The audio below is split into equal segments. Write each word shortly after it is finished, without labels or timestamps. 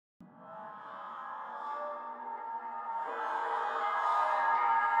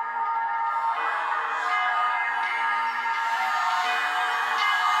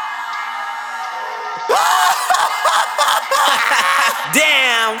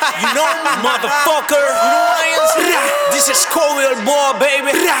Damn, you know me, motherfucker. You know what I am? This is Kovick, Balboa,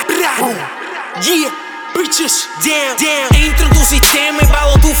 baby. Yeah, bitches, damn. Entro en tu sistema y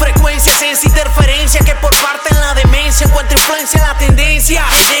bajo tu frecuencia. Sensa interferencia que por parte en la demencia encuentra influencia en la tendencia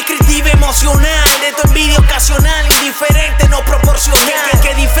descriptiva emocional de tu envidia ocasional, indiferente, no proporcional,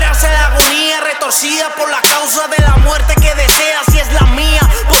 que disfraza la agonía retorcida por la causa de la muerte que deseas. Si es la mía,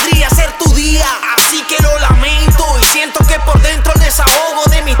 podría ser tu día. Así que lo lamento y siento que por dentro el desahogo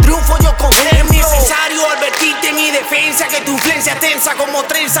de mi triunfo yo contemplo. Es necesario advertirte mi defensa, que tu influencia tensa como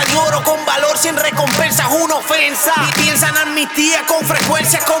trenza. Lloro con valor sin recompensa, es una ofensa. Piensan amnistía con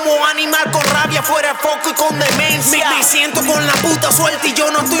frecuencia como animal con rabia fuera de foco y con demencia. Me siento con la puta suelta y yo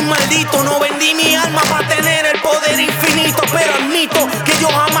no estoy maldito. No vendí mi alma para tener el poder infinito, pero admito que yo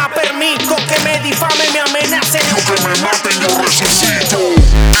jamás permito que me difamen, me amenacen. Yo que me maten, yo resucito.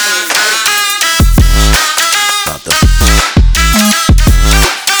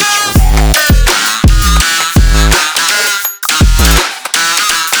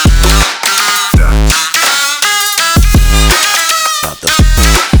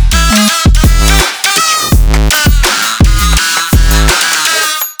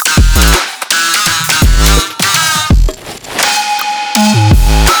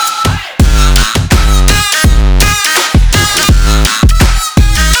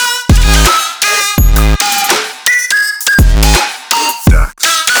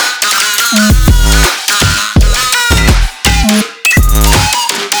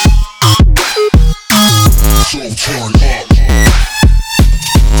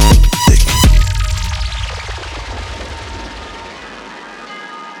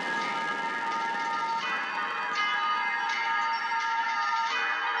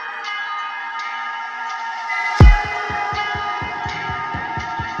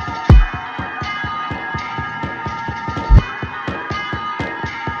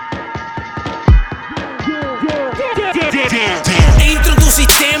 Entro en tu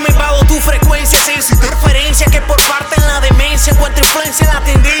sistema y bajo tu frecuencia. Sensa interferencia que por parte en la demencia encuentra influencia en la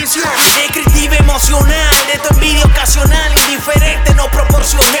tendencia descriptiva emocional de tu envidia ocasional, indiferente, no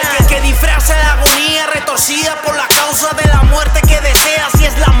proporcional, que disfraza la agonía retorcida por la causa de la muerte que deseas. Si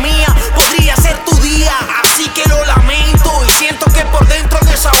es la mía, podría ser tu día. Así que lo lamento y siento que por dentro el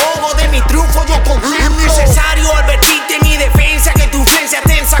desahogo de mi triunfo yo contemplo. Es necesario advertirte mi defensa, que tu influencia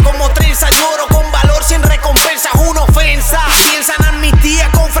tensa como trenza. Lloro con valor sin recompensa, es una ofensa. Piensan amnistía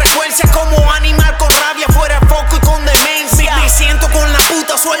con frecuencia como animal con rabia fuera de foco y con demencia. Me siento con la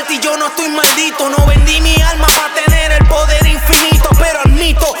puta suelta y yo no estoy maldito. No vendí mi alma para tener el poder infinito, pero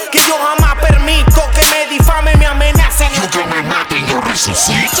admito que yo jamás permito que me difamen, me amenacen. Yo que me maten, yo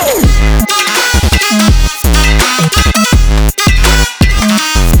resucito.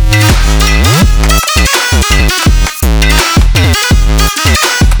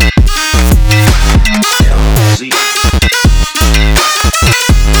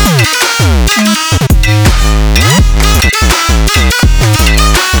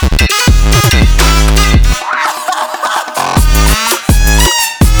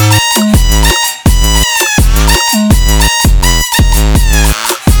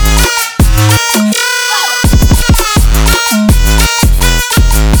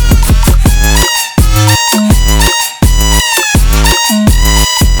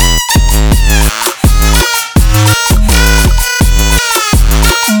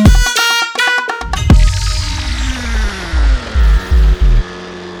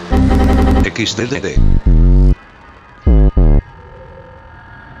 XDDD.